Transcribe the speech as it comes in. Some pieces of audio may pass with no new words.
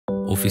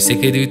Office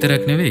එකේදී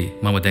විතරක් නෙවෙයි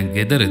මම දැන්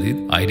ගෙදරදීත්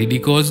IDD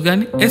calls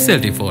ගන්න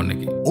SLT phone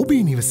එකේ. ඔබේ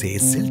නිවසේ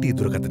SLT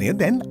දුරකථනය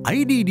දැන්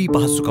IDD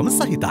පහසුකම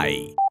සහිතයි.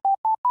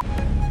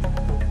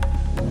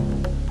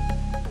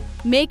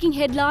 Making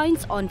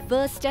headlines on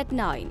First at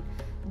 9.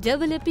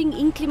 Developing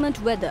inclement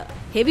weather.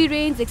 Heavy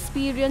rains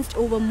experienced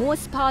over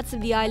most parts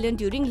of the island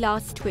during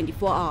last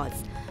 24 hours.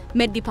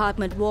 Met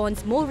Department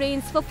warns more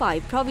rains for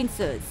 5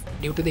 provinces.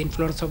 Due to the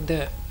influence of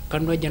the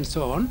convergence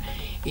zone,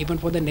 even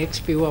for the next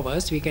few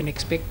hours, we can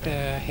expect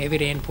heavy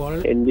rainfall.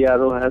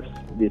 NDRO has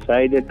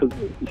decided to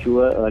issue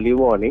an early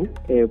warning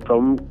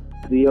from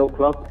 3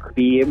 o'clock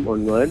PM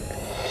onward.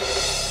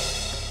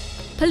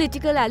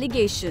 Political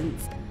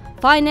allegations.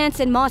 Finance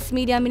and Mass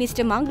Media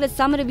Minister Mangala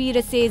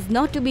Samaraweera says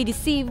not to be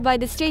deceived by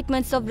the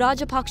statements of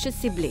Rajapaksha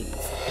siblings.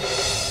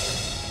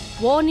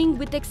 Warning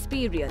with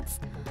experience.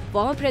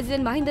 Former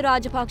President Mahinda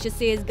Rajapaksa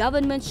says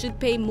government should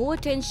pay more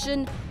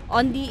attention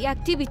on the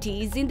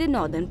activities in the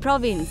northern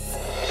province.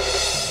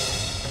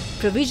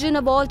 Provision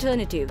of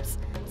alternatives.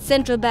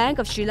 Central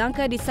Bank of Sri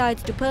Lanka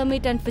decides to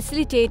permit and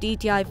facilitate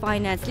ETI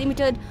Finance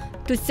Limited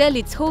to sell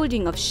its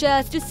holding of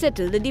shares to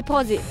settle the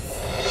deposits.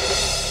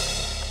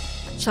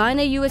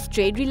 China-US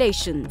trade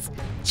relations.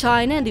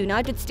 China and the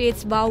United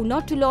States vow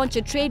not to launch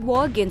a trade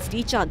war against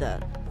each other.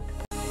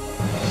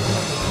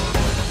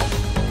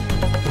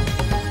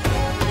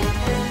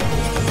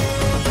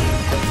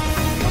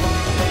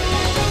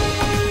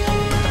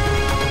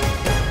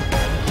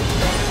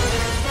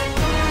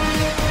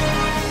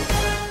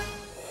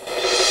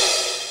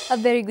 A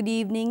very good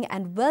evening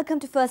and welcome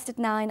to First at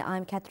 9.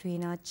 I'm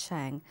Katharina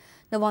Chang.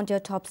 Now on to your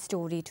top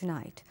story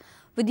tonight.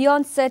 With the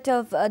onset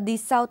of the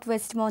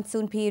southwest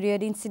monsoon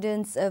period,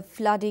 incidents of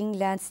flooding,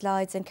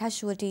 landslides and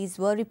casualties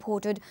were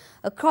reported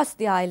across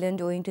the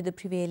island owing to the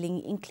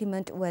prevailing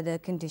inclement weather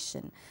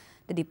condition.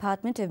 The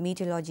Department of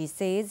Meteorology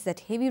says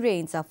that heavy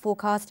rains are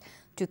forecast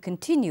to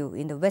continue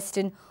in the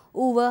western,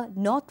 over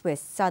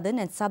northwest, southern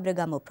and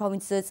Sabaragamu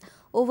provinces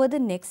over the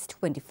next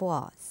 24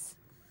 hours.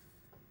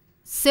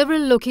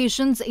 Several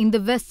locations in the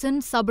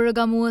western,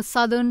 Sabaragamu,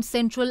 southern,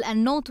 central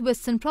and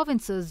northwestern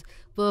provinces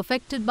were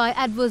affected by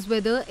adverse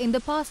weather in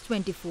the past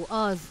 24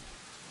 hours.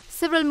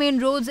 Several main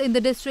roads in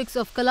the districts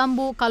of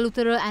Colombo,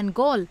 Kalutara and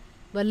Galle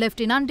were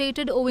left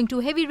inundated owing to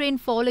heavy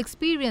rainfall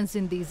experienced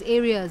in these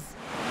areas.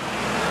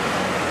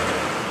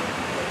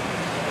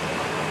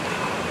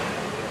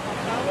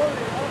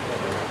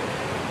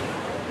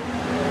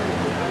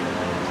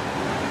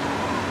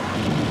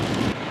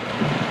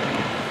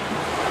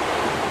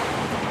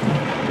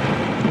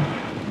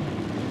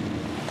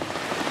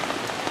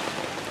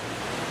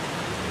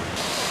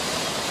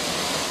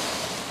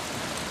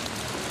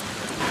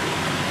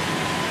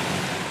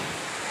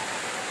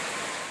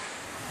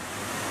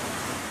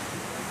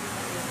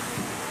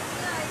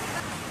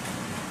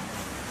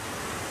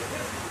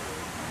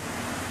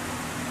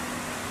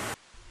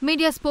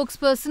 Media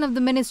spokesperson of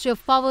the Ministry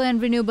of Power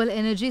and Renewable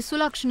Energy,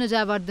 Sulakshana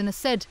Jayawardena,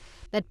 said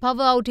that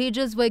power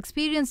outages were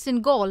experienced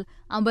in Galle,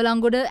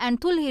 Ambalangoda and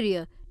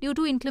Tulhiriya due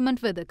to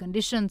inclement weather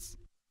conditions.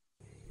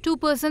 2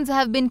 persons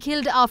have been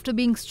killed after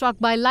being struck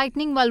by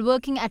lightning while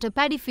working at a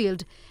paddy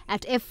field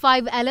at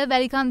F5 Ala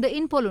Valikanda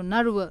in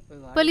Polonnaruwa.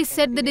 Police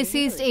said the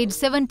deceased aged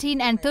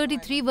 17 and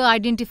 33 were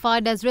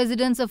identified as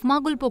residents of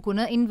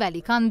Magulpokuna in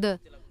Valikanda.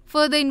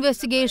 Further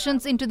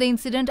investigations into the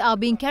incident are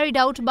being carried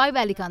out by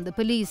Valikanda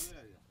police.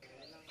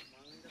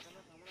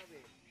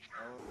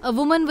 A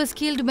woman was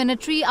killed when a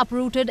tree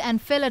uprooted and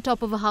fell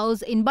atop of a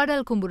house in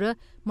Badalkumbura,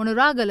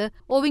 Monoragala,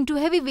 owing to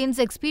heavy winds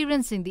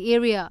experienced in the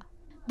area.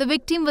 The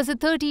victim was a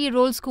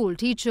 30-year-old school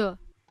teacher.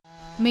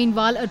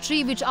 Meanwhile, a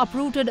tree which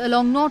uprooted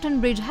along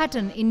Norton Bridge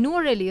Hatton in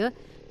Nuwara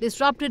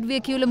disrupted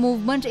vehicular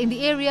movement in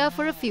the area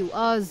for a few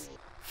hours.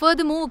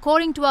 Furthermore,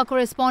 according to our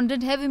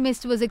correspondent, heavy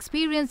mist was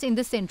experienced in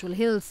the central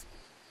hills.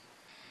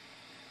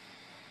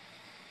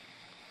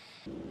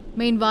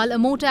 Meanwhile, a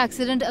motor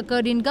accident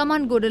occurred in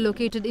Gamangoda,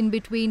 located in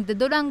between the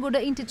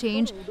Dodangoda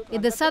interchange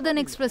in the Southern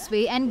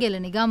Expressway and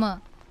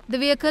Gelanigama. The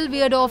vehicle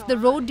veered off the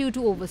road due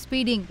to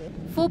overspeeding.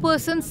 4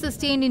 persons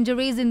sustained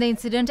injuries in the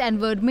incident and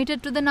were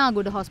admitted to the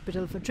Nagoda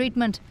hospital for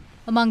treatment.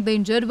 Among the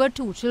injured were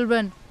 2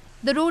 children.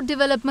 The Road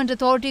Development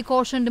Authority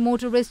cautioned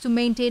motorists to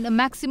maintain a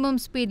maximum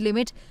speed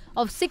limit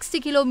of 60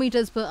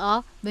 km per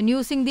hour when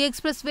using the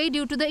expressway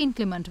due to the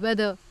inclement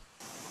weather.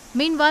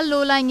 Meanwhile,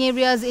 low-lying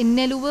areas in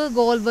Neluva,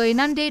 Galle were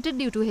inundated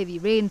due to heavy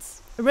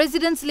rains.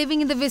 Residents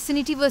living in the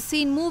vicinity were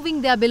seen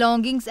moving their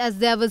belongings as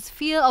there was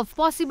fear of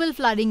possible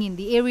flooding in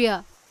the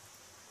area.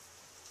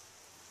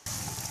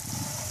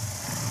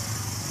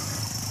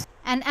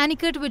 An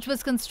anecut which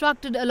was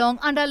constructed along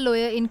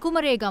Andalloya in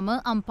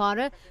Kumaregama,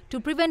 Ampara,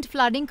 to prevent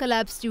flooding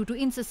collapsed due to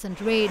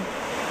incessant rain.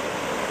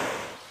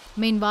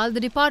 Meanwhile, the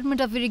Department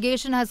of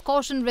Irrigation has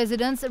cautioned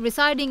residents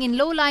residing in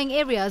low-lying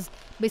areas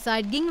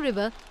beside Ging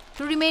River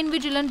to remain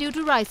vigilant due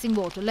to rising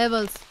water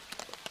levels.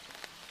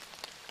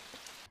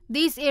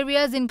 These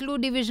areas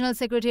include divisional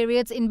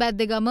secretariats in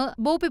Baddegama,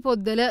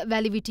 Bopepoddala,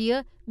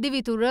 Valivitiya,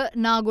 Divitura,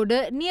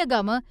 Nagoda,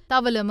 Niyagama,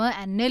 Tavalama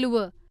and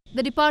Neluva.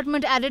 The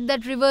department added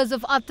that rivers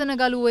of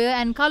Attanagaluya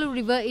and Kalu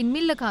River in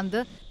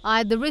Millakanda are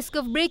at the risk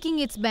of breaking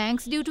its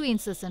banks due to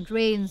incessant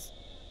rains.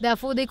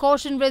 Therefore, they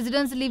caution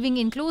residents living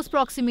in close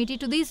proximity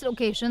to these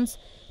locations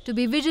to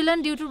be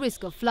vigilant due to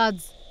risk of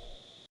floods.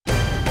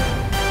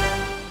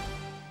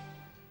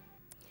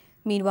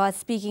 Meanwhile,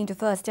 speaking to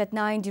First at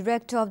 9,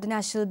 Director of the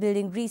National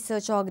Building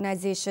Research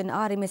Organisation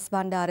RMS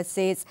Bandara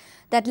says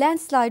that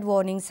landslide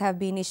warnings have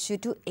been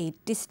issued to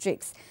 8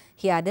 districts.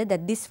 He added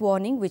that this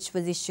warning, which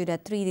was issued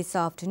at 3 this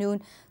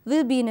afternoon,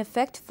 will be in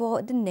effect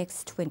for the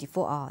next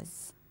 24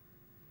 hours.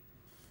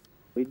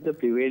 With the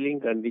prevailing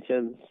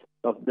conditions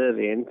of the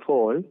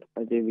rainfall,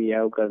 I think we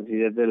have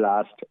considered the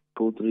last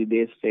 2-3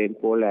 days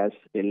rainfall as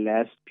well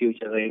as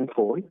future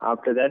rainfall.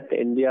 After that,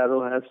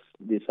 NBRO has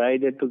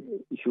decided to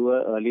issue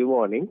an early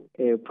warning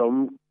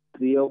from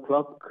 3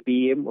 o'clock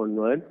p.m.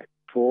 onward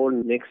for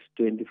next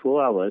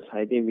 24 hours.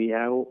 I think we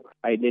have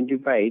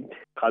identified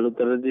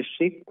Kalutara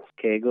district,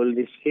 Kegol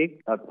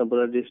district,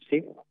 Ratnapura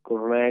district,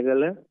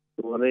 Kurunegala,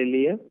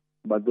 Nuwara,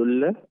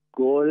 Badulla,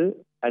 Gol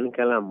and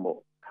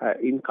Colombo.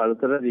 In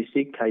Kalutara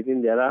district, I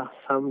think there are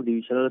some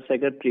divisional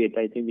secretariat.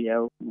 I think we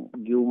have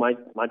give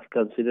much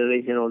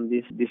consideration on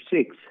these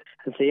districts.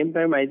 At the same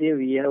time, I think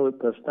we have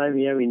first time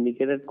we have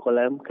indicated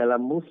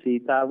Colombo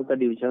Sitavuka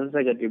divisional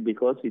secretary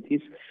because it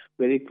is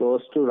very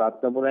close to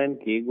Ratnapura and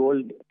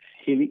Kegol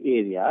hilly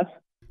areas.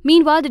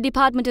 Meanwhile, the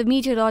Department of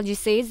Meteorology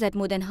says that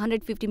more than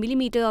 150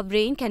 millimeter of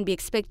rain can be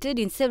expected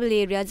in several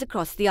areas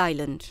across the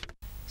island.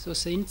 So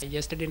since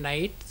yesterday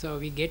night, so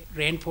we get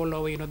rainfall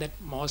over, that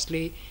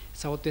mostly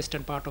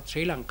southwestern part of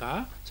Sri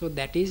Lanka. So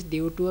that is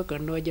due to a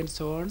convergence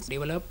zones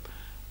developed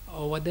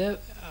over the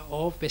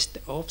off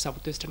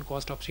southwestern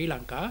coast of Sri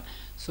Lanka.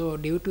 So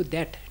due to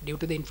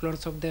the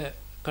influence of the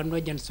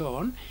convergence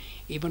zone,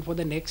 even for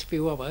the next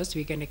few hours,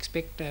 we can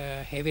expect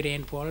heavy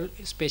rainfall,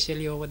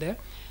 especially over the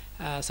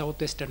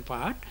southwestern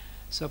part.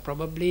 So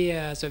probably,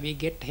 so we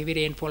get heavy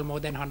rainfall, more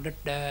than 100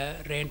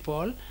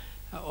 rainfall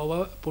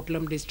over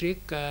Puttalam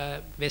district,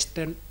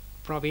 western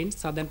province,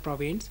 southern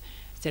province,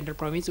 central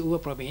province, Uva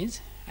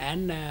province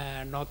and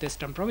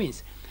northwestern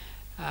province.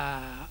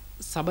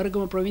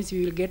 Sabaragama province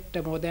we will get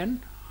more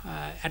than,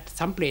 at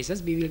some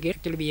places we will get,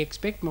 actually we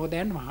expect more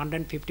than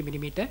 150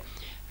 millimeter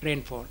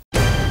rainfall.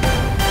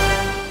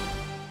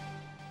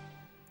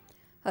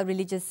 A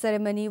religious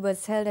ceremony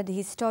was held at the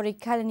historic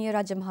Kalaniya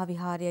Raja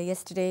Mahaviharya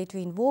yesterday to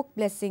invoke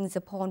blessings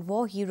upon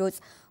war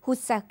heroes who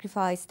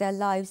sacrificed their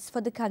lives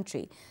for the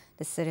country.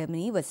 The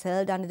ceremony was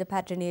held under the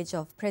patronage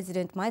of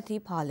President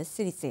Maithripala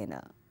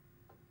Sirisena.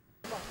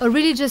 A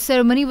religious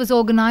ceremony was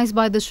organized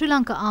by the Sri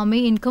Lanka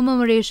Army in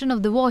commemoration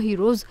of the war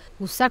heroes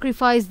who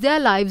sacrificed their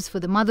lives for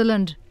the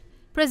motherland.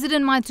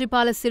 President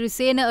Maithripala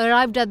Sirisena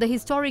arrived at the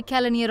historic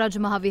Kalaniya Raja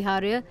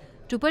Mahaviharya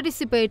to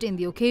participate in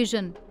the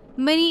occasion.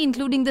 Many,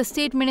 including the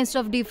State Minister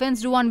of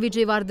Defence Ruwan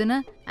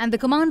Wijewardena and the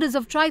commanders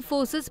of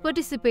tri-forces,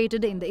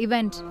 participated in the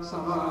event.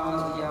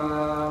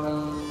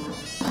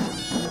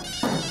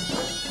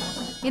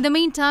 In the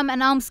meantime,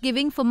 an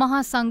almsgiving for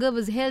Mahasangha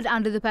was held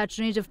under the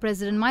patronage of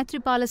President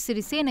Maithripala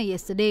Sirisena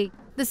yesterday.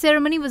 The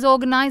ceremony was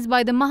organized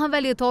by the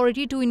Mahaweli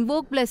authority to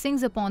invoke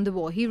blessings upon the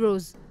war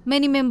heroes.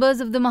 Many members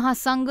of the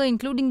Mahasangha,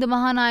 including the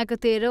Mahanayaka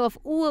Thera of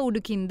Uwa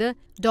Udukinda,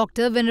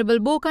 Dr. Venerable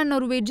Bokan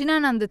Noruwe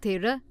Jinananda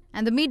Thera,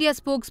 and the media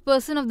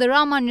spokesperson of the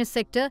Ramanya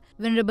sector,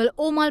 Venerable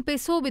Omalpe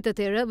Sobita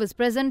Thera, was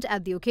present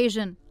at the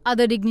occasion.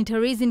 Other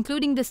dignitaries,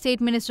 including the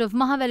State Minister of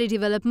Mahaweli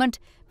Development,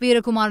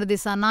 Veerakumara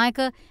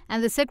Dissanayaka,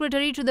 and the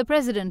Secretary to the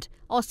President,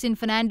 Austin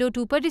Fernando,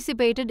 too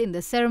participated in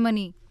the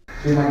ceremony.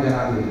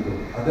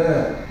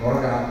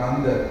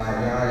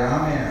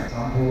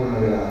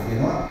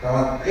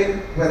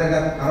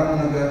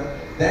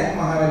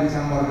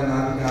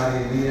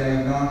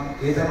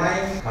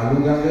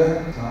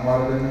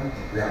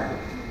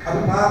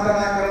 අපි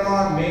ප්‍රාර්ථනා කරනවා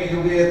මේ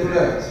යුගය තුල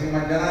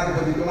ශ්‍රීමත්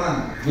ජනාධිපතිතුමන්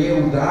මේ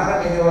උදාර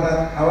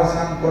මෙහෙවරත්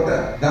අවසන් කොට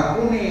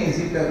දකුණේ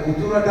සිට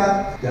උතුරටත්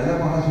ජල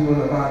පහසුව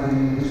ලබා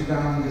දෙමින්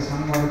කෘෂිකාර්මික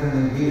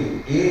සංවර්ධනයේ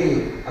ඒ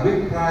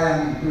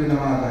අභිප්‍රායන් ඉටු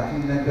වෙනවා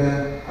දකින්නට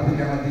අපි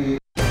කැමැතියි.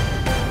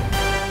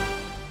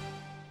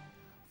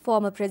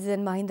 Former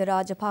President Mahinda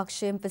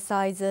Rajapaksa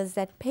emphasizes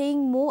that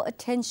paying more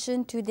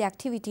attention to the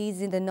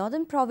activities in the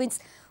northern province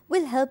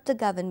will help the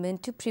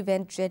government to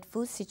prevent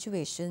dreadful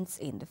situations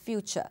in the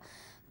future.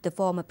 The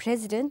former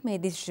president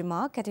made this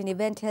remark at an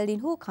event held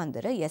in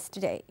Hokandara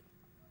yesterday.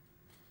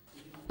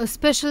 A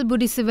special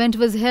Buddhist event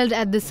was held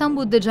at the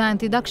Sambuddha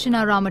Jayanti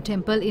Dakshina Rama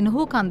temple in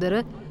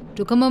Hokandara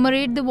to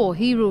commemorate the war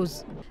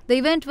heroes. The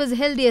event was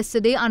held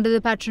yesterday under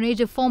the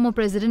patronage of former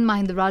President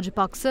Mahinda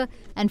Rajapaksa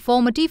and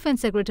former Defence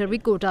Secretary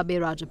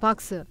Gotabaya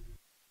Rajapaksa.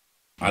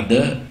 අද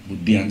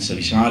බුද්ධියන්ස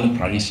විශාල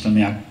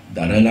පරිශ්‍රමයක්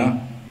දරලා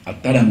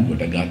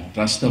අත්අඩංගුවට ගත්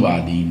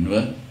ත්‍රස්තවාදීන්ව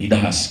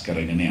නිදහස්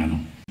කරගෙන යනවා.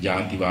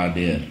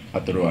 ජාතිවාදය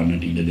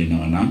අතරවන්නට ඉඩ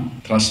දෙනවා නම්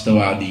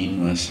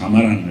ත්‍රස්තවාදීන්ව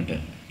සමරන්නට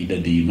ඉඩ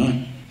දීම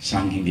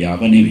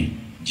සංහිඳියාව නෙවෙයි.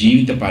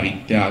 ජීවිත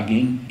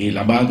පරිත්‍යාගයෙන් ඒ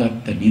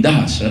ලබාගත්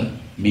නිදහස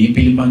මේ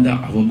පිළිබඳ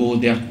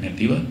අවබෝධයක්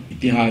නැතිව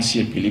ඉතිහාසය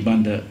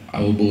පිළිබඳ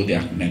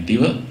අවබෝධයක්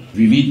නැතිව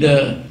විවිධ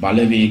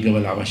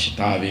බලවේගවල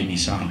අවශ්‍යතාවය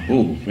නිසා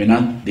හෝ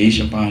වෙනත්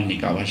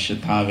දේශපාලනික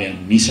අවශ්‍යතාවයන්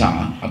නිසා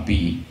අපි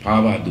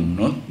පාවා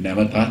දුන්නොත්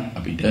නැවතත්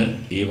අපිට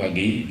ඒ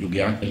වගේ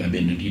යුගයක්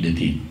ලැබෙන්නට ඉඩ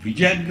තියෙනවා.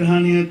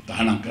 විජයග්‍රහණය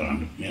තහනම්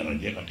කරන්න මේ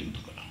රජය කටයුතු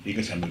කළා. ඒක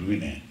සැලරුවේ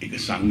නෑ. ඒක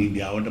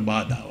සංවිධාවට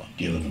බාධාවක්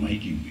කියලා තමයි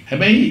කිව්වේ.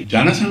 හැබැයි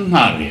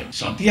ජනසංහාරය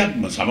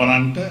සතියක්ම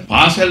සමරන්ට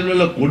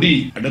පාසල්වල පොඩි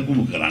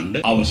අඩකුණු කරන්න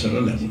අවසර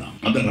ලැබුණා.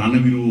 අද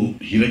රණවිරු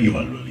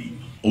හිරගෙවල් වලින්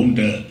ඔවුන්ට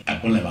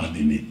ඇපල් ලබා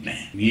දෙන්නේ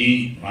නැහැ. මේ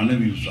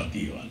රණවිරු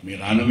සතියවත් මේ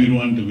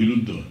රණවිරුවන්ට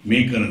විරුද්ධව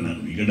මේ කරන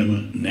විගඩම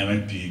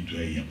නැවැත්විය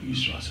යුතුයි අපි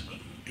විශ්වාස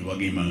කරනවා. ඒ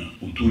වගේම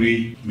උතුරේ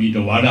මීට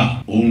වඩා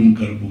ඔවුන්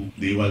කරපු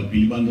දේවල්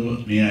පිළිබඳව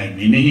මේ අය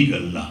මෙනෙහි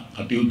කළා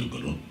කටයුතු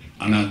කළොත්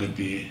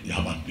අනාගතයේ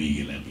යහපත් වෙයි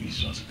කියලා අපි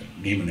විශ්වාස කරනවා.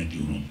 මේව නැති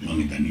වුණොත් මම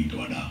හිතන්නේ ඊට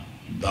වඩා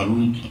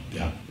දරුණු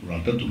තත්ත්වයක්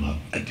රට තුල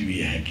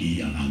ඇතිවිය හැකි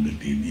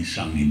අනාගතයේදී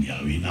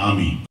සංහිඳියාවේ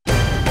නාමයෙන්.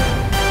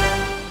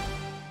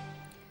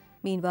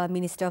 Meanwhile,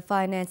 Minister of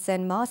Finance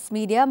and Mass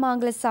Media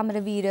Mangala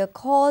Samaraweera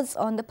calls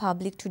on the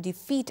public to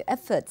defeat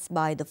efforts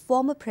by the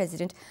former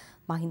President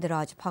Mahinda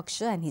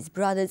Rajapaksa and his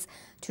brothers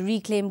to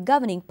reclaim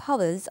governing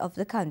powers of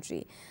the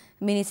country.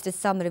 Minister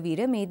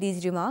Samaraweera made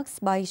these remarks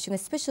by issuing a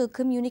special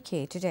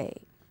communique today.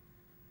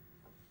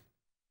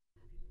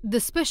 The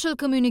special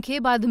communique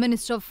by the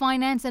Minister of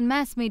Finance and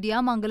Mass Media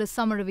Mangala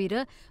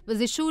Samaraweera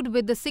was issued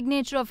with the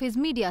signature of his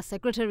media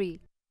secretary.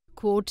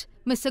 Quote,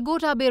 Mr.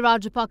 Gotabaya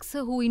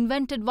Rajapaksa, who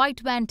invented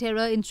white van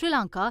terror in Sri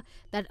Lanka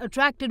that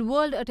attracted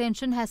world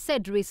attention, has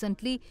said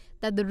recently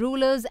that the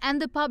rulers and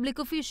the public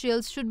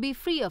officials should be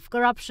free of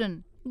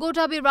corruption.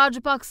 Gotabaya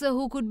Rajapaksa,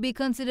 who could be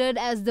considered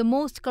as the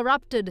most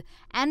corrupted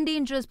and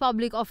dangerous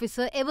public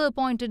officer ever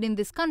appointed in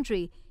this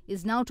country,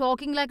 is now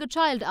talking like a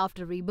child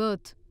after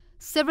rebirth.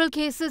 Several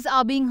cases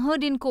are being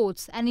heard in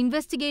courts and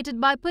investigated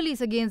by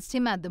police against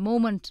him at the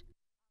moment.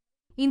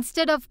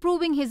 Instead of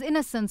proving his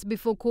innocence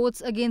before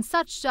courts against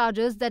such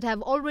charges that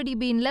have already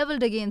been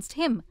levelled against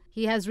him,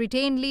 he has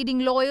retained leading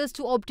lawyers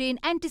to obtain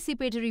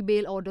anticipatory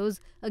bail orders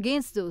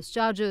against those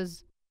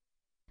charges.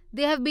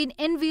 They have been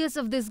envious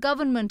of this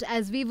government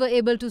as we were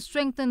able to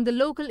strengthen the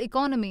local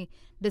economy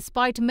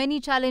despite many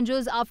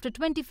challenges after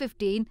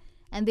 2015,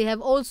 and they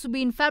have also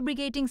been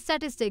fabricating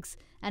statistics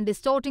and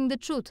distorting the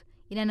truth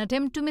in an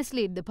attempt to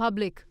mislead the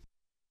public.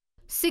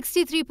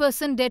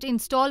 63% debt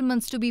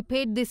installments to be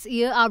paid this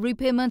year are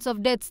repayments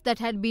of debts that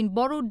had been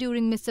borrowed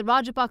during Mr.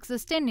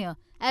 Rajapaksa's tenure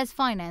as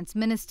finance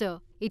minister.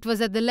 It was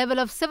at the level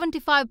of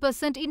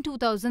 75% in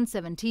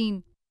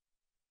 2017.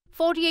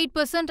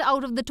 48%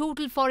 out of the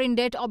total foreign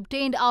debt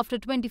obtained after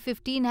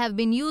 2015 have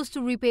been used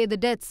to repay the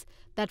debts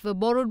that were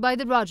borrowed by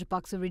the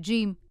Rajapaksa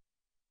regime.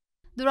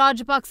 The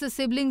Rajapaksa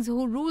siblings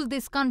who ruled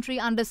this country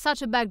under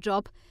such a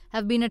backdrop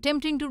have been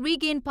attempting to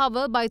regain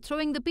power by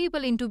throwing the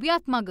people into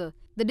Vyatmaga,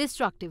 the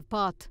destructive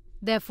path.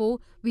 Therefore,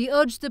 we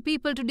urge the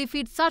people to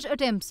defeat such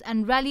attempts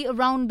and rally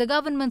around the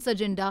government's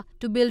agenda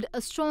to build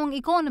a strong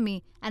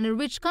economy and a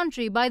rich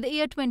country by the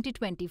year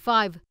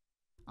 2025.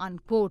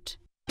 Unquote.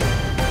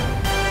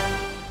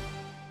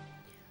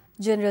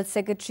 General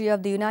Secretary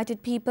of the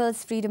United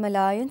People's Freedom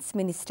Alliance,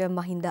 Minister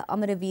Mahinda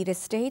Amaraweera,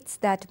 states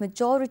that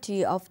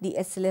majority of the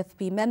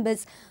SLFP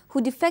members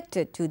who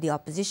defected to the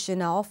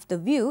opposition are of the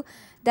view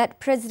that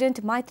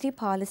President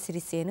Maithripala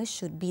Sirisena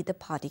should be the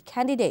party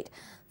candidate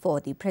for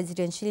the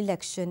presidential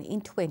election in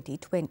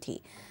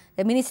 2020.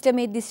 The minister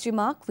made this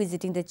remark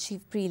visiting the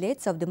chief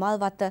prelates of the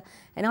Malwata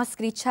and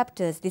Askari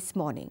chapters this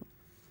morning.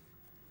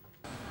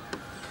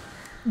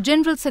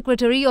 General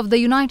Secretary of the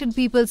United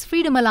People's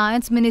Freedom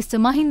Alliance, Minister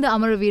Mahinda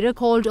Amaraweera,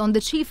 called on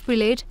the Chief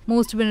Prelate,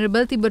 Most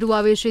Venerable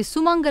Tibatuave Sri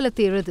Sumangala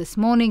Thera this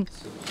morning.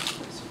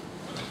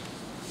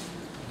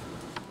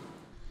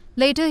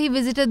 Later, he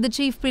visited the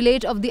Chief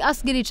Prelate of the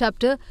Asgiri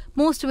chapter,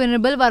 Most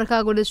Venerable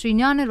Varakagoda Sri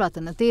Jnana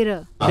Ratana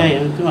Thera.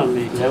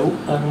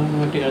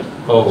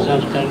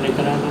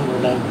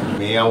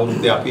 මේ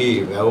අවුරුද්දේ අපි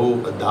වැව්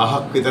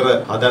 1000ක් විතර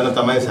හදන්න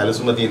තමයි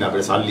සැලසුම තියෙන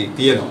අපේ සල්ලි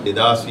තියෙනවා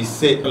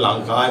 2020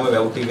 ලංකාවේම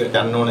වැව් ටික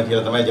යන්න ඕන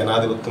කියලා තමයි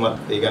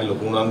ජනාධිපතිතුමත් ඒ කියන්නේ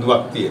ලොකු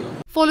උනන්දුවක් තියෙනවා.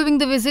 Following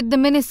the visit, the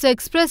minister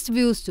expressed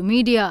views to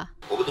media.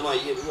 ඔබතුමා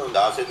ඊයේ කිව්වා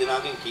 16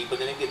 දිනකින් කීප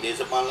දෙනෙක්ගේ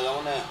දේශපාලන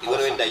ගමන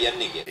ඉවර වෙන්න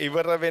යන්නේ කියලා.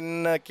 ඉවර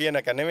වෙන්න කියන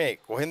එක නෙමෙයි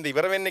කොහෙන්ද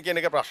ඉවර වෙන්නේ කියන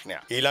එක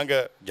ප්‍රශ්නයක්. ඊළඟ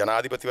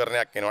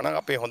ජනාධිපතිවරණයක් එනවා නම්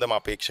අපේ හොඳම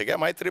අපේක්ෂකයා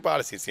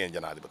මෛත්‍රීපාල සිරිසේන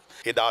ජනාධිපති.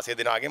 ඒ 16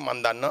 දිනකින් මම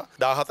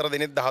දන්නවා 14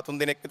 දිනෙත් 13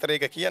 දිනෙක් විතර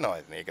ඒක කියනවා.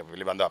 මේක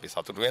පිළිබඳව අපි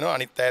සතුටු වෙනවා.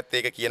 අනිත් අයත්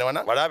ඒක කියනවා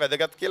නම් වඩා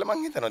වැදගත් කියලා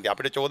මම හිතනවා. ඉතින්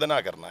අපිට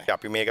චෝදනා කරනවා.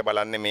 අපි මේක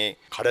බලන්නේ මේ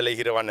කඩල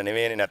හිරවන්න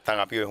නෙවෙයිනේ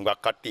නැත්තම් අපි හුඟක්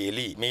කට්ටිය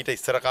එලි. මීට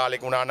ඉස්සර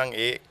කාලෙක වුණා නම්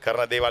ඒ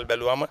කරන දේවල්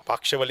බැලුවම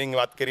පක්ෂ වලින්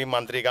ඉවත් කිරීම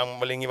മന്ത്രിකම්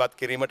වලින් ඉවත්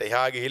කිරීමට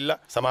එහා ගිහිල්ලා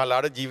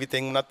සමහරලාට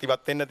ජීවිතෙන් උනත්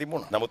ඉවත් වෙන්න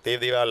තිබුණා. නමුත් ඒ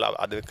දේවල්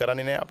අද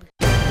කරන්නේ නැහැ අපි.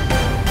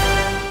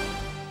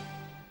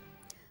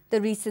 The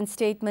recent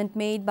statement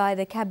made by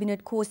the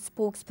Cabinet Corps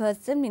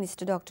spokesperson,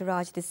 Minister Dr.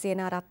 Rajda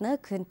Senaratne,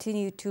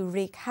 continued to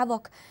wreak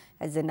havoc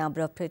as a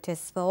number of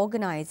protests were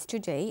organised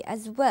today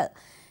as well.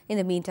 In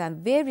the meantime,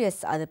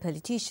 various other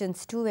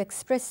politicians too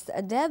expressed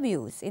their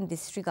views in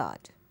this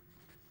regard.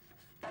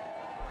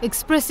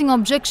 Expressing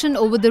objection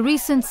over the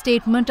recent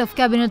statement of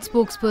Cabinet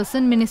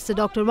spokesperson Minister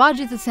Dr.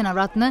 Rajitha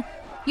Senaratne,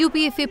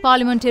 UPFA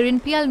parliamentarian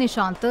Piyal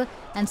Nishantha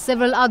and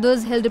several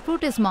others held a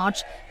protest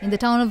march in the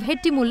town of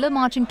Hettimulla,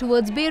 marching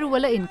towards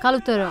Beruwala in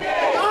Kalutara.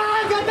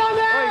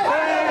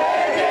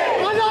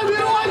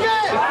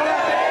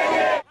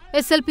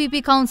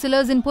 SLPP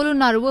councillors in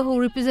Polonnaruwa, who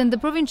represent the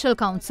provincial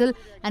council,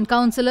 and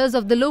councillors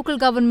of the local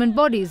government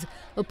bodies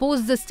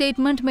opposed the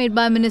statement made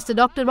by Minister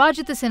Dr.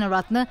 Rajitha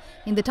Senaratne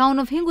in the town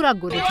of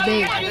Hinguragoda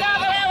today.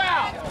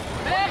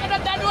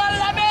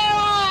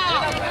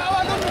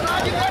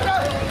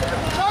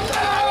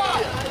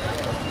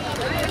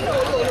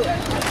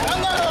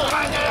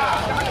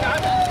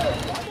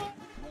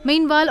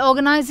 Meanwhile,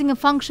 organising a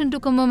function to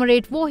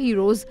commemorate war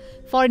heroes,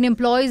 foreign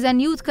employees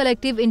and youth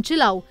collective in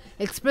Chilau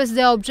expressed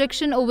their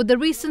objection over the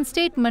recent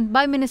statement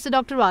by Minister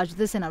Dr.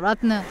 Rajitha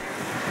Senaratne.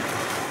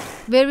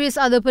 Various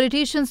other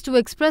politicians too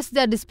expressed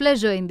their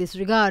displeasure in this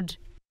regard.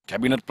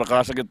 Cabinet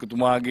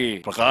ප්‍රකාශකතුමාගේ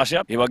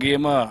ප්‍රකාශයක් ඒ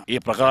වගේම ඒ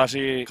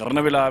ප්‍රකාශයේ කරන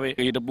වෙලාවේ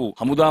ඊටපු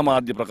හමුදා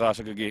මාධ්‍ය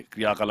ප්‍රකාශකගේ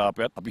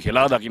ක්‍රියාකලාපයත් අපි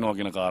හෙලා දකින්නවා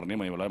කියන කාරණේ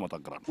මේ වෙලාවේ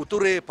මතක් කරගන්න.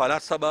 උතුරේ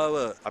පළාත් සභාව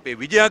අපේ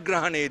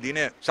විජයග්‍රහණයේ දින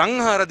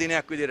සංහාර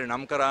දිනයක් විදිහට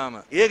නම් කරාම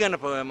ඒ ගැන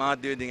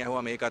මාධ්‍යවේදීන්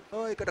ඇහුවා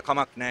මේකට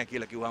කමක් නැහැ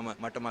කියලා කිව්වම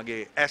මට මගේ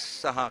ඇස්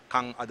සහ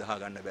කන් අදහා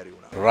ගන්න බැරි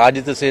වුණා.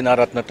 රාජිත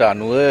සේනාරත්නට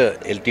අනුව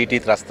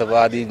LTT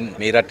ත්‍රස්තවාදීන්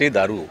මේ රටේ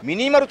දරුවෝ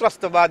මිනිමරු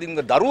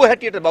ත්‍රස්තවාදීන්ව දරුවෝ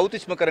හැටියට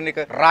බෞතිස්ම කරන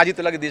එක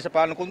රාජිතලගේ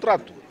දේශපාලන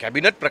කොන්ත්‍රාත්තුව.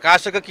 කැබිනට්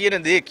ප්‍රකාශක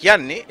කියන දේ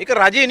කියන්නේ ඒක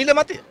රජයේ නිල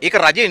මතය. ඒක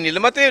රජයේ නිල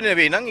මතය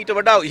නෙවෙයි නම් ඊට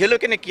වඩා ඉහළ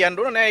කෙනෙක් කියන්න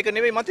ඕන නෑ ඒක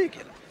නෙවෙයි මතය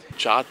කියලා.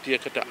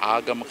 ජාතියකට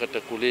ආගමකට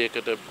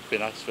කුලයකට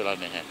වෙනස් වෙලා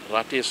නැහැ.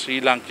 රටේ ශ්‍රී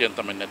ලංකයන්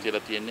තමයි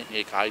නැතිලා තියෙන්නේ.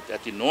 ඒක ආයිත්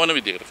ඇති නොවන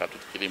විදිහකට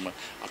කටයුතු කිරීම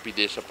අපි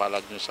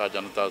දේශපාලඥ සහ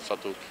ජනතාව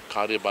සතු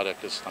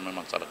කාර්යභාරයක් ලෙස තමයි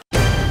මම සලකන්නේ.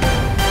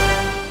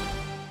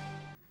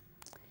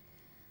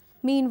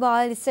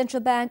 Meanwhile, the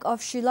Central Bank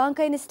of Sri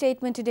Lanka in a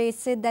statement today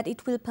said that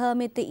it will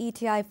permit the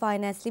ETI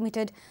Finance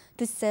Limited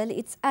to sell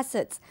its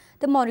assets.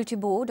 The Monetary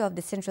Board of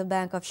the Central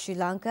Bank of Sri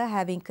Lanka,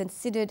 having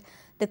considered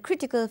the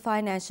critical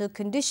financial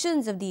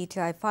conditions of the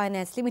ETI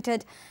Finance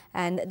Limited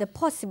and the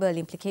possible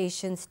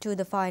implications to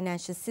the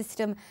financial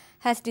system,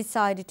 has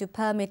decided to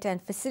permit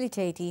and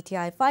facilitate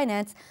ETI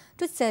Finance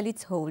to sell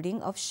its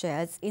holding of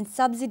shares in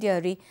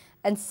subsidiary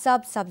and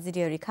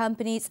sub-subsidiary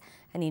companies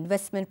and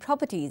investment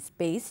properties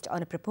based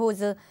on a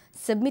proposal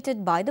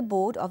submitted by the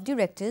Board of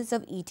Directors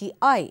of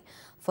ETI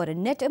for a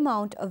net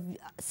amount of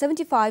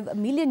 $75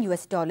 million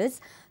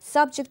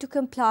subject to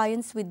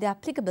compliance with the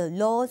applicable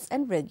laws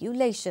and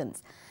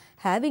regulations.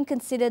 Having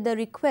considered the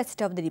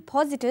request of the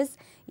depositors,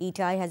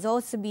 ETI has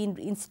also been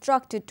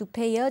instructed to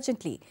pay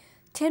urgently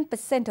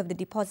 10% of the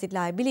deposit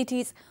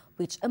liabilities,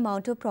 which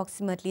amount to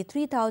approximately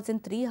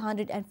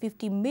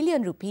 3,350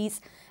 million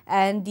rupees,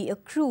 and the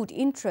accrued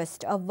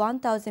interest of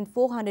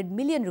 1,400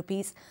 million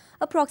rupees,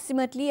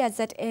 approximately as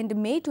at end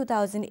May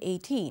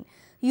 2018,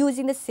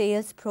 using the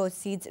sales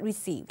proceeds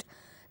received.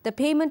 The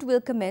payment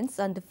will commence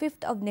on the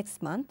 5th of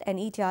next month, and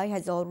ETI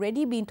has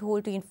already been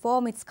told to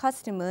inform its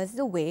customers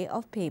the way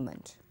of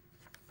payment.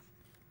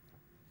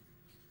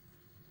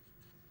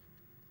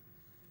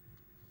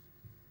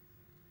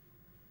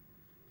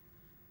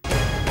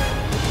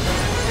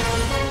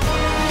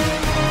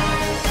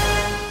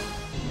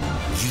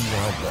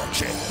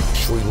 Watching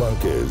Sri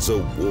Lanka's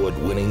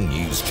award-winning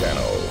news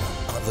channel,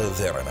 Other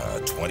Derana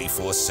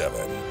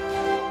 24/7.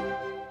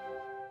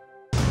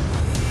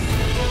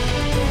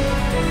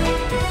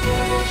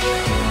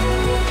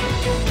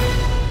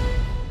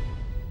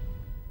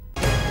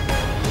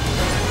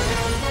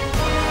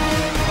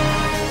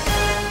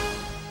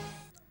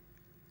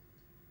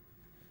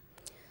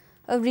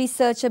 A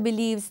researcher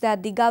believes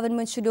that the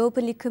government should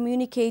openly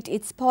communicate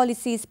its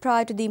policies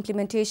prior to the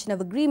implementation of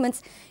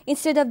agreements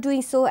instead of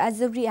doing so as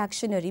a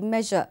reactionary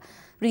measure.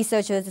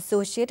 Researchers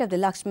Associate of the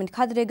Lakshman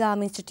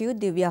Kadregam Institute,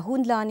 Divya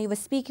Hundlani, was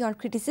speaking on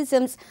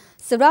criticisms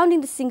surrounding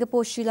the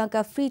Singapore-Sri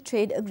Lanka Free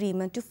Trade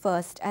Agreement to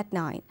First at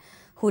 9.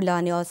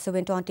 Hundlani also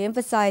went on to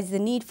emphasize the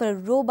need for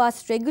a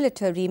robust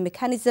regulatory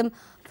mechanism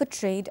for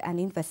trade and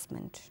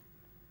investment.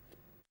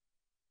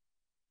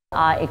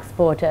 Our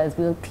exporters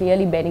will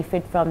clearly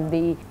benefit from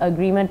the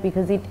agreement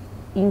because it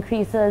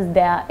increases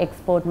their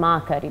export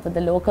market for the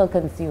local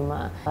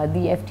consumer.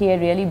 The FTA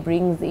really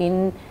brings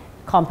in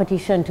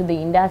competition to the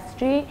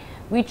industry,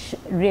 which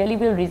really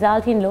will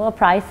result in lower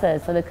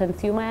prices for the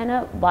consumer and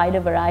a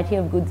wider variety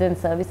of goods and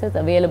services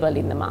available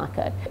in the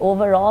market.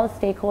 Overall,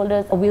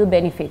 stakeholders will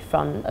benefit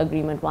from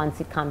agreement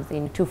once it comes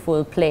into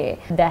full play.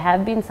 There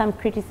have been some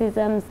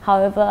criticisms.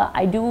 However,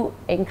 I do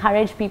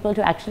encourage people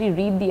to actually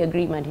read the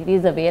agreement. It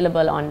is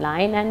available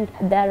online, and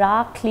there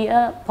are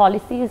clear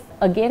policies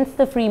against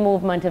the free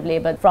movement of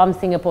labour from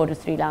Singapore to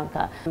Sri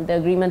Lanka. The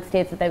agreement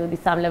states that there will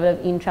be some level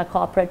of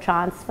intra-corporate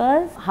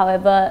transfers.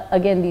 However,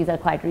 again, these are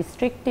quite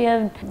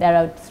restrictive. There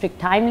are strict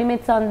time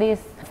limits on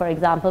this. For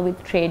example,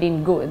 with trade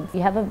in goods, we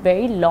have a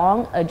very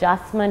long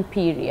adjustment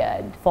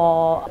period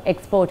for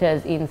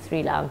exporters in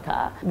Sri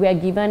Lanka. We are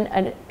given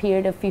a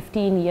period of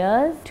 15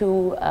 years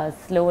to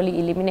slowly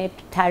eliminate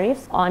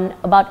tariffs on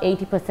about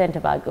 80%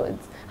 of our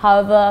goods.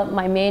 However,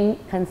 my main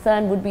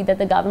concern would be that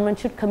the government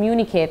should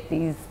communicate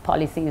these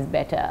policies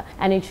better,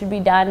 and it should be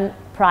done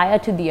prior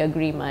to the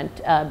agreement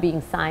being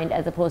signed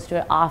as opposed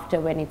to after,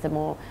 when it's a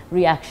more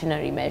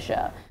reactionary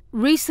measure.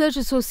 Research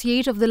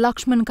Associate of the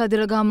Lakshman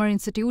Kadiragama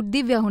Institute,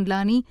 Divya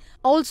Hundlani,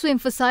 also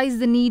emphasized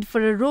the need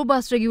for a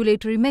robust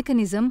regulatory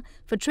mechanism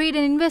for trade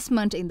and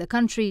investment in the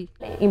country.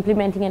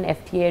 Implementing an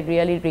FTA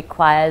really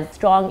requires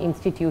strong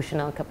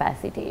institutional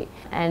capacity,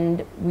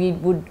 and we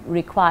would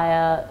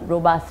require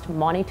robust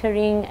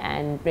monitoring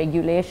and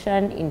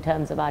regulation in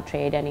terms of our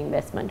trade and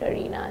investment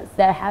arenas.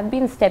 There have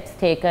been steps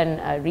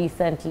taken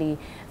recently.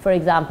 For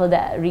example,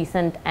 the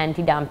recent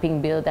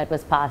anti-dumping bill that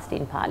was passed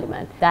in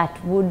Parliament. That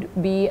would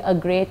be a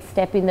great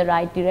step in the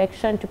right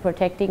direction to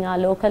protecting our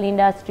local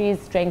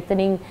industries,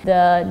 strengthening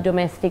the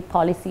domestic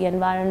policy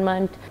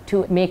environment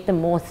to make the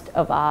most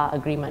of our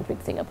agreement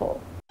with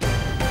Singapore.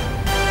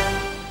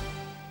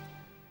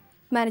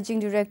 Managing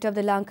Director of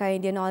the Lanka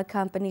Indian Oil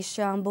Company,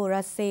 Shyam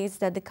Bora, says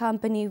that the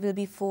company will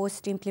be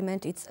forced to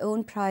implement its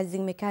own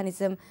pricing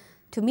mechanism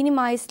to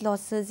minimize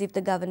losses if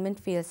the government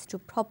fails to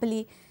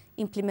properly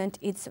implement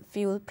its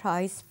fuel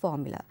price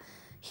formula.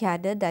 He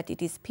added that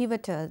it is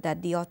pivotal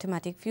that the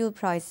automatic fuel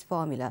price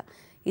formula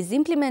is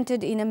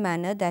implemented in a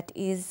manner that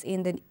is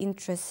in the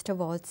interest of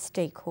all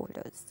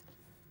stakeholders.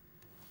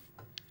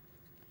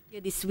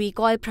 This week,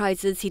 oil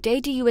prices hit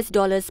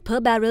 $80 per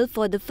barrel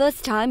for the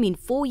first time in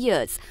 4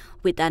 years,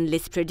 with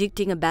analysts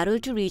predicting a barrel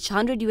to reach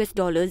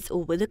 $100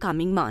 over the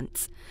coming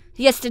months.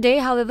 Yesterday,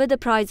 however, the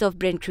price of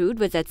Brent crude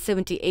was at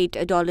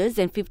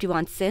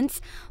 $78.51,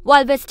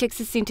 while West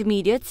Texas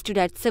Intermediate stood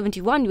at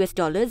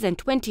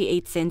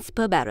 $71.28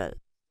 per barrel.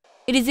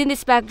 It is in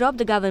this backdrop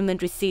the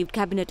government received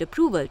cabinet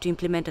approval to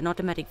implement an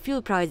automatic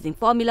fuel pricing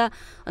formula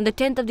on the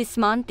 10th of this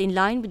month, in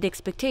line with the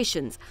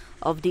expectations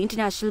of the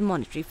International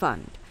Monetary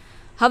Fund.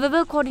 However,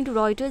 according to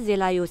Reuters, the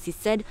LIOC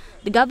said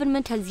the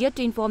government has yet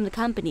to inform the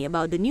company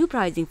about the new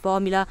pricing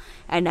formula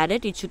and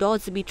added it should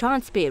also be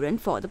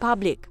transparent for the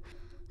public.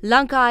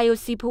 Lanka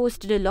IOC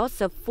posted a loss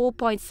of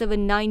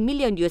 $4.79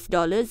 million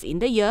in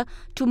the year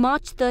to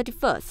March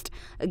 31st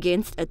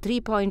against a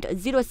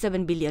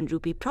 3.07 billion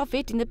rupee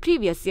profit in the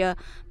previous year,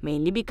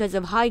 mainly because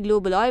of high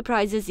global oil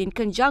prices in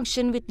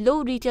conjunction with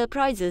low retail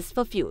prices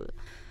for fuel.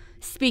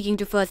 Speaking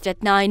to First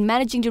at 9,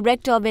 Managing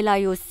Director of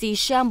LIOC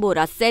Shyam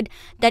Bora said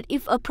that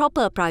if a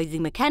proper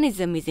pricing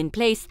mechanism is in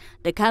place,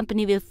 the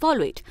company will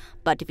follow it.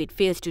 But if it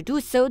fails to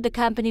do so, the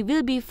company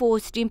will be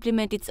forced to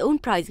implement its own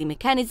pricing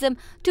mechanism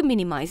to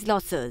minimize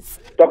losses.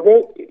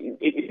 Suppose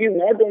it is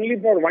not only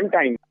for one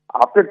time.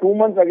 After 2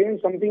 months again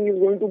something is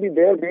going to be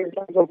there based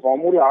on some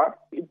formula.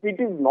 If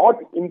it is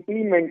not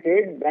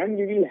implemented, then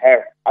we will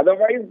have.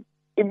 Otherwise,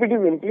 if it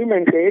is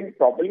implemented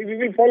properly, we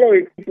will follow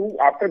it.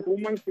 After 2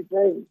 months,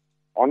 because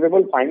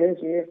Honorable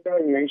Finance Minister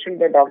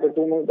mentioned that after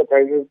 2 months the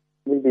prices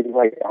will be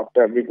revised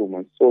after every 2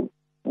 months. So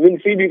we'll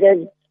see,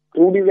 because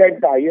crude is at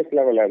the highest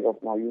level as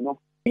of now,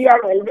 We are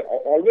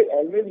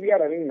always we are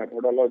having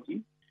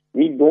methodology.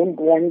 We don't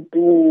want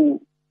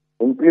to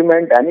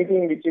implement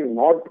anything which is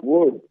not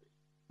good.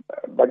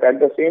 But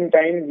at the same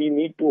time, we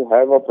need to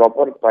have a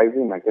proper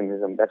pricing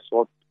mechanism. That's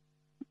what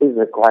is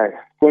required.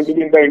 It's going to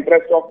be in the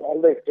interest of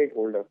all the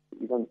stakeholders,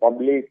 even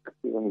public,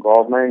 even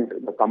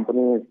government, the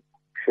companies,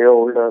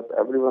 shareholders,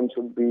 everyone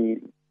should be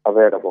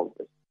aware about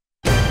this.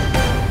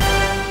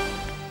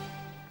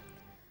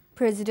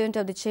 President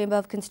of the Chamber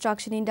of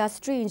Construction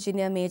Industry,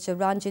 Engineer Major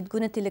Ranjit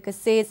Gunatilaka,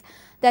 says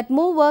that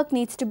more work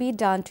needs to be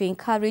done to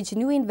encourage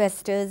new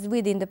investors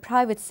within the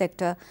private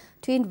sector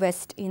to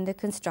invest in the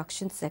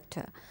construction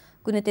sector.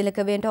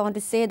 Gunatilaka went on to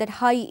say that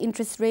high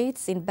interest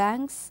rates in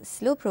banks,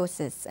 slow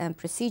process and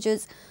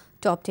procedures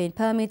to obtain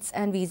permits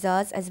and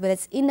visas, as well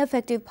as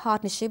ineffective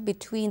partnership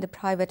between the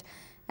private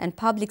and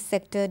public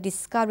sector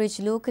discourage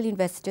local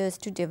investors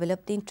to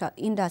develop the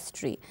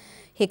industry.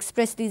 He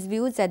expressed these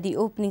views at the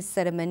opening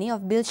ceremony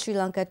of Build Sri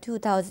Lanka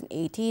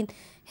 2018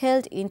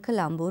 held in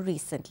Colombo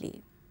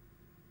recently.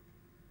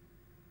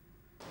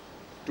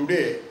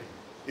 Today,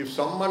 if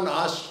someone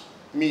asks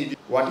me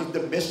what is the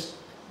best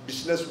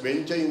business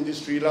venture in this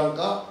Sri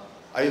Lanka,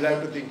 I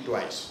have to think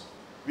twice.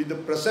 With the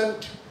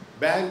present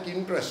bank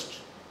interest,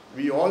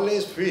 we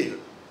always feel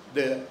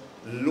the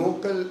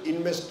local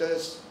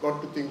investors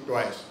got to think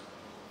twice.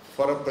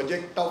 For a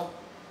project of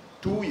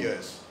 2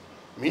 years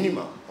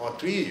minimum or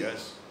 3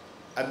 years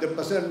at the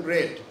present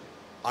rate,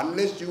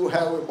 unless you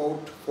have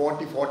about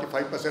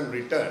 40-45%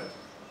 return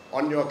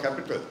on your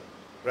capital,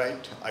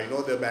 right? I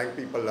know the bank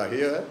people are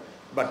here,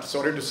 but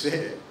sorry to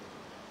say,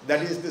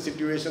 that is the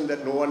situation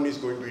that no one is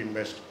going to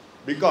invest,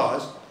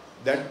 because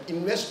that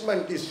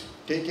investment is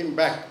taken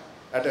back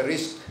at a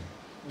risk.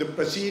 The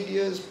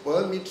procedures,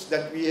 permits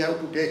that we have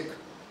to take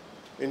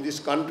in this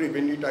country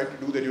when we try to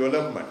do the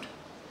development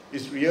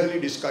is really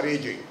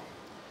discouraging.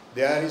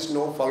 There is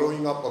no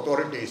following up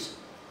authorities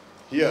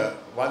here.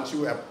 Once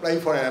you apply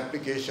for an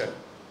application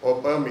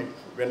or permit,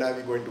 when are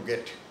we going to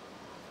get?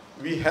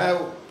 We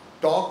have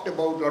talked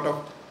about a lot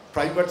of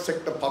private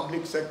sector,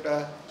 public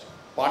sector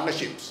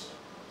partnerships.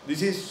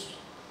 This is,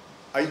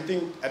 I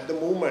think, at the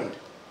moment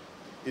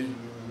is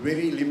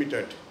very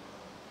limited.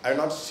 I have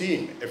not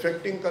seen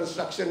affecting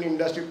construction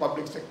industry,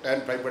 public sector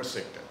and private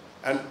sector.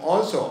 And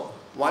also,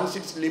 once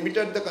it's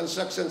limited the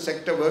construction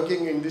sector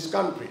working in this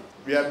country,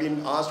 we have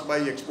been asked by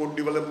Export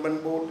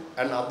Development Board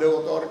and other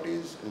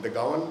authorities in the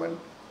government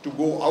to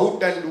go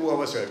out and do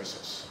our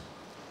services.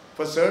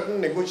 For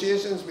certain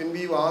negotiations, when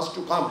we were asked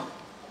to come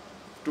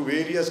to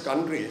various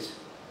countries,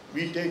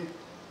 we take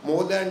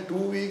more than 2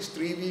 weeks,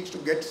 3 weeks to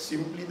get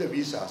simply the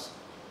visas,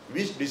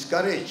 which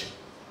discourage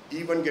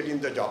even getting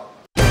the job.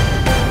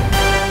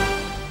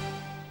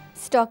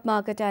 Stock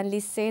market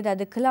analysts say that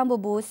the Colombo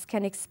bourse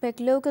can expect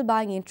local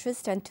buying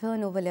interest and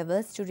turnover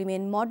levels to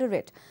remain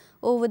moderate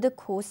over the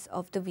course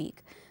of the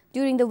week.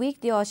 During the week,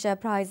 the all-share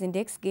price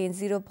index gained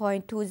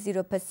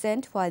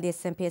 0.20%, while the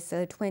S&P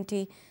SL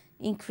 20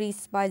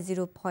 increased by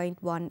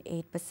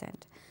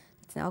 0.18%.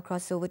 Let's now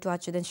cross over to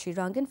Achudan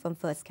Srirangan from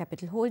First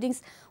Capital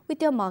Holdings with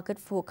their market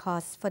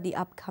forecast for the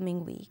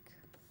upcoming week.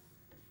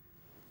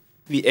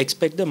 We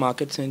expect the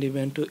market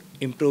sentiment to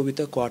improve with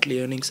the quarterly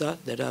earnings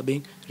that are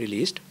being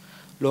released.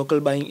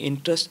 Local buying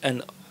interest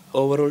and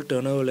overall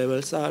turnover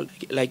levels are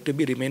like to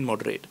be remain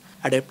moderate,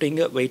 adapting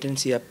a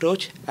wait-and-see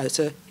approach as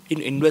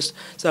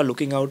investors are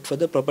looking out for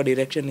the proper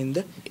direction in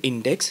the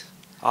index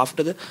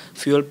after the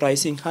fuel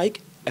pricing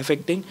hike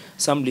affecting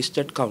some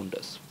listed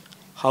counters.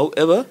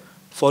 However,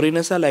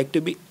 foreigners are like to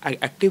be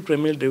active,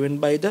 primarily driven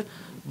by the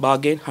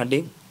bargain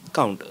hunting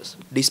counters.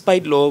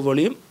 Despite lower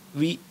volume,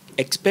 we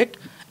expect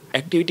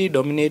activity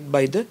dominated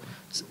by the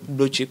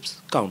blue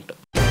chips counter.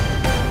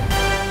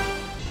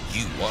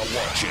 You are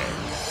watching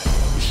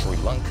Sri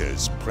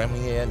Lanka's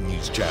premier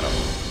news channel,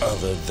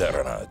 Other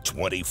Derana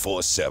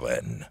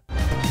 24/7.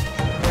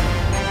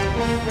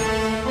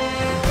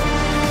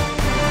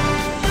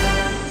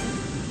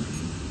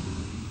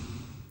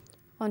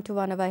 On to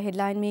one of our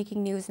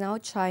headline-making news now.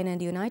 China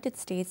and the United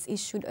States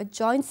issued a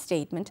joint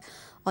statement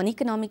on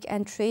economic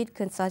and trade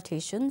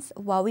consultations,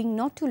 vowing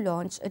not to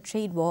launch a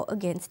trade war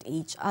against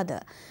each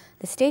other.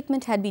 The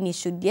statement had been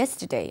issued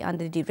yesterday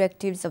under the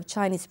directives of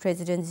Chinese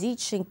President Xi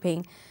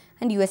Jinping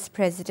and US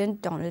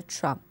President Donald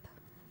Trump.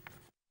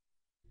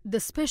 The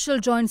special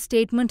joint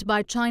statement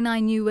by China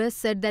and US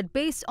said that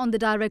based on the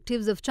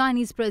directives of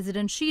Chinese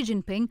President Xi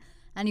Jinping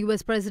and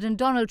US President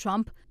Donald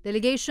Trump,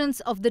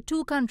 delegations of the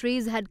two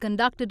countries had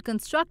conducted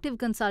constructive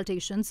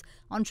consultations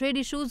on trade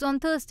issues on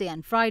Thursday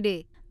and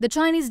Friday. The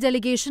Chinese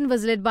delegation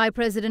was led by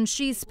President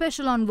Xi's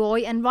special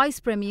envoy and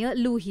Vice Premier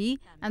Liu He,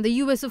 and the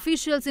US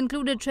officials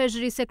included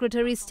Treasury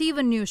Secretary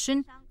Steven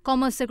Mnuchin,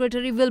 Commerce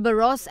Secretary Wilbur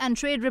Ross and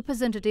Trade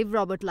Representative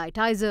Robert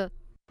Lighthizer.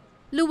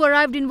 Liu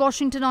arrived in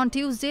Washington on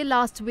Tuesday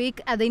last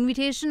week at the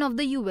invitation of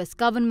the US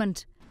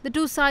government. The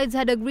two sides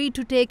had agreed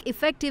to take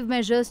effective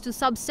measures to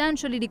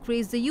substantially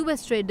decrease the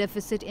US trade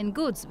deficit in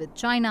goods with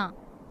China.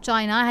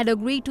 China had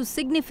agreed to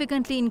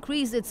significantly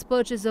increase its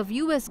purchase of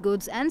US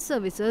goods and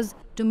services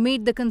to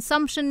meet the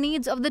consumption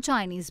needs of the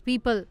Chinese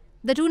people.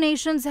 The two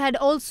nations had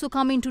also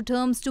come into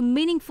terms to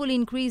meaningfully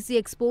increase the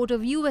export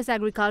of US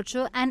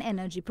agriculture and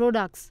energy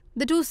products.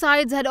 The two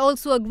sides had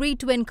also agreed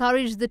to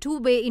encourage the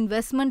two-way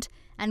investment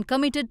and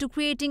committed to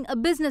creating a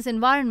business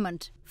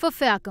environment for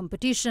fair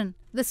competition.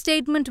 The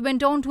statement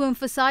went on to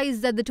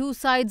emphasize that the two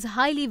sides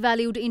highly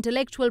valued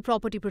intellectual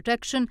property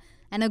protection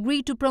and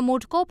agreed to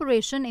promote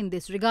cooperation in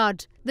this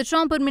regard. The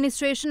Trump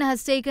administration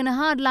has taken a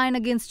hard line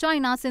against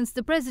China since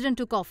the president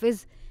took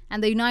office,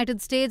 and the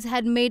United States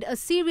had made a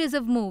series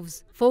of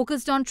moves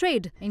focused on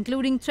trade,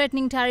 including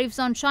threatening tariffs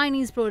on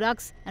Chinese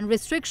products and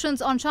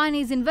restrictions on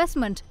Chinese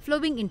investment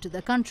flowing into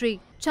the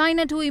country.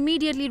 China too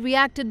immediately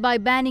reacted by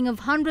banning of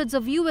hundreds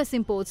of US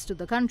imports to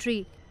the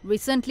country.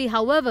 Recently,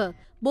 however,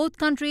 both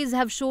countries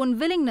have shown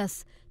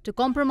willingness to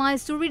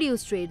compromise to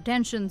reduce trade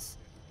tensions.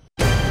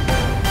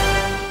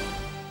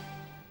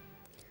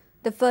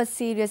 The first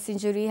serious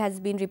injury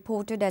has been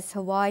reported as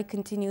Hawaii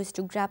continues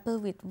to grapple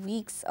with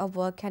weeks of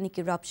volcanic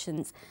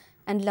eruptions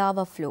and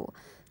lava flow.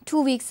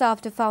 2 weeks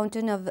after a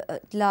fountain of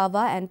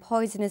lava and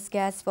poisonous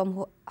gas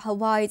from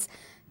Hawaii's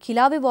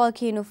Kilauea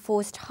volcano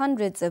forced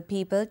hundreds of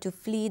people to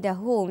flee their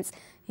homes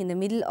in the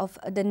middle of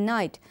the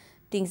night,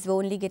 things were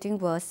only getting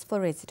worse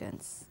for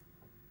residents.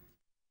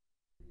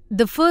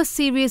 The first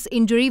serious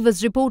injury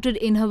was reported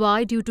in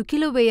Hawaii due to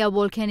Kilauea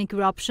volcanic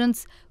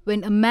eruptions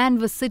when a man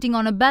was sitting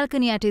on a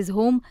balcony at his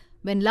home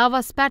when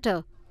lava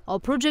spatter or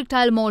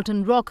projectile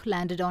molten rock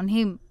landed on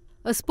him.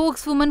 A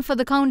spokeswoman for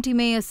the county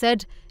mayor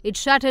said it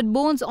shattered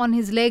bones on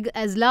his leg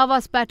as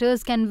lava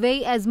spatters can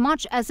weigh as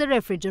much as a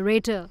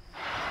refrigerator.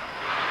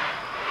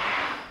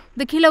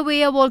 The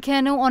Kilauea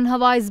volcano on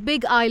Hawaii's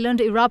Big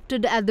Island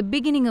erupted at the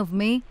beginning of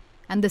May,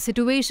 and the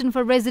situation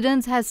for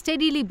residents has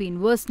steadily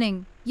been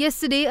worsening.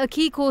 Yesterday, a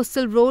key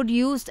coastal road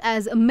used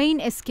as a main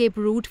escape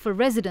route for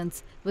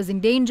residents was in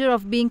danger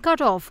of being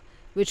cut off,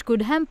 which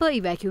could hamper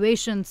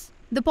evacuations.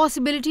 The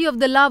possibility of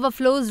the lava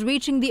flows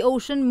reaching the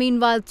ocean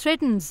meanwhile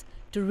threatens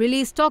to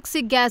release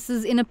toxic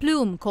gases in a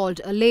plume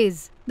called a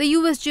laze. The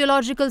US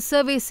Geological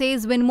Survey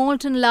says when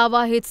molten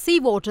lava hits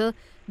seawater,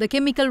 the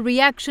chemical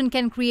reaction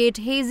can create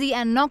hazy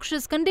and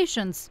noxious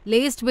conditions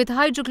laced with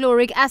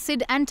hydrochloric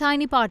acid and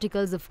tiny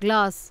particles of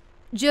glass.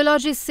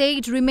 Geologists say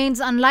it remains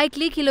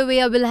unlikely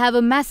Kilauea will have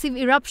a massive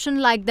eruption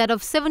like that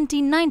of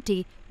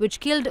 1790,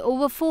 which killed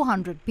over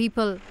 400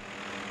 people.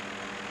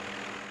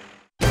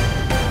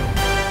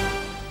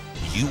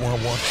 You are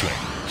watching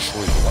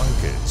Sri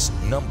Lanka's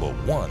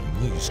 #1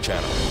 news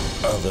channel,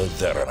 Other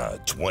Derana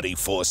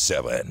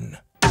 24/7.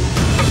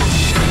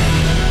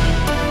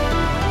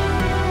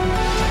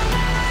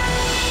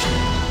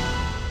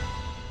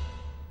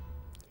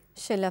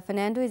 Sheila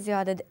Fernando is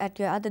at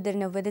your Other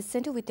Derana Weather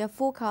Centre with your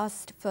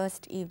forecast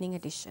first evening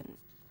edition.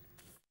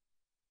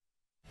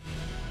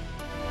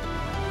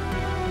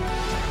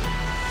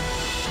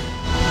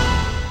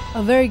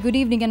 A very good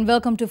evening and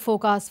welcome to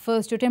Forecast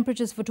First. Your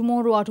temperatures for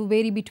tomorrow are to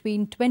vary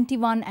between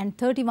 21 and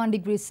 31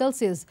 degrees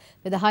Celsius,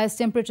 with the highest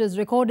temperatures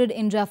recorded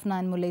in Jaffna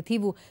and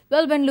Mullaitivu.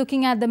 Well, when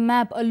looking at the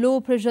map, a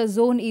low pressure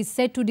zone is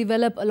set to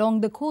develop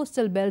along the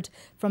coastal belt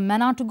from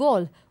Mannar to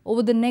Galle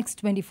over the next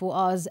 24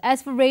 hours.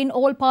 As for rain,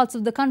 all parts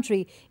of the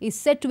country is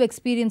set to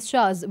experience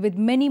showers, with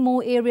many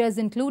more areas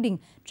including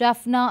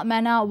Jaffna,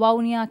 Mannar,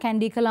 Vaunia,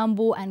 Kandy,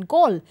 Colombo and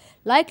Galle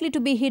likely to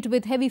be hit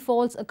with heavy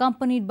falls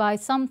accompanied by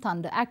some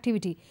thunder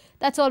activity.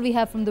 That's all we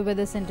have from the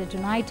Weather Centre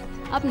tonight.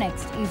 Up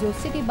next is your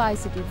city by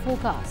city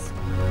forecast.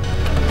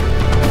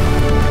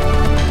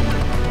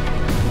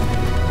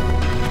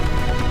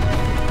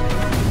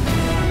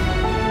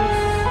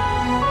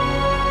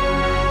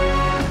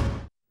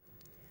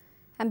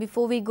 And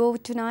before we go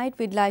tonight,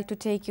 we'd like to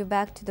take you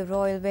back to the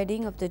royal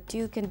wedding of the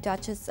Duke and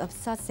Duchess of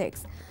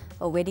Sussex,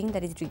 a wedding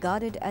that is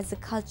regarded as a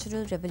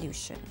cultural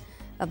revolution.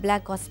 A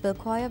black gospel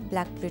choir,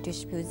 black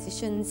British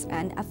musicians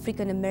and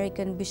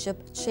African-American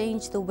bishop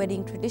changed the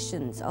wedding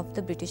traditions of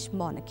the British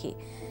monarchy.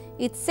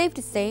 It's safe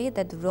to say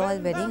that the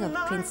royal wedding of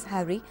Prince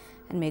Harry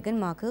and Meghan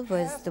Markle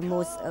was the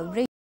most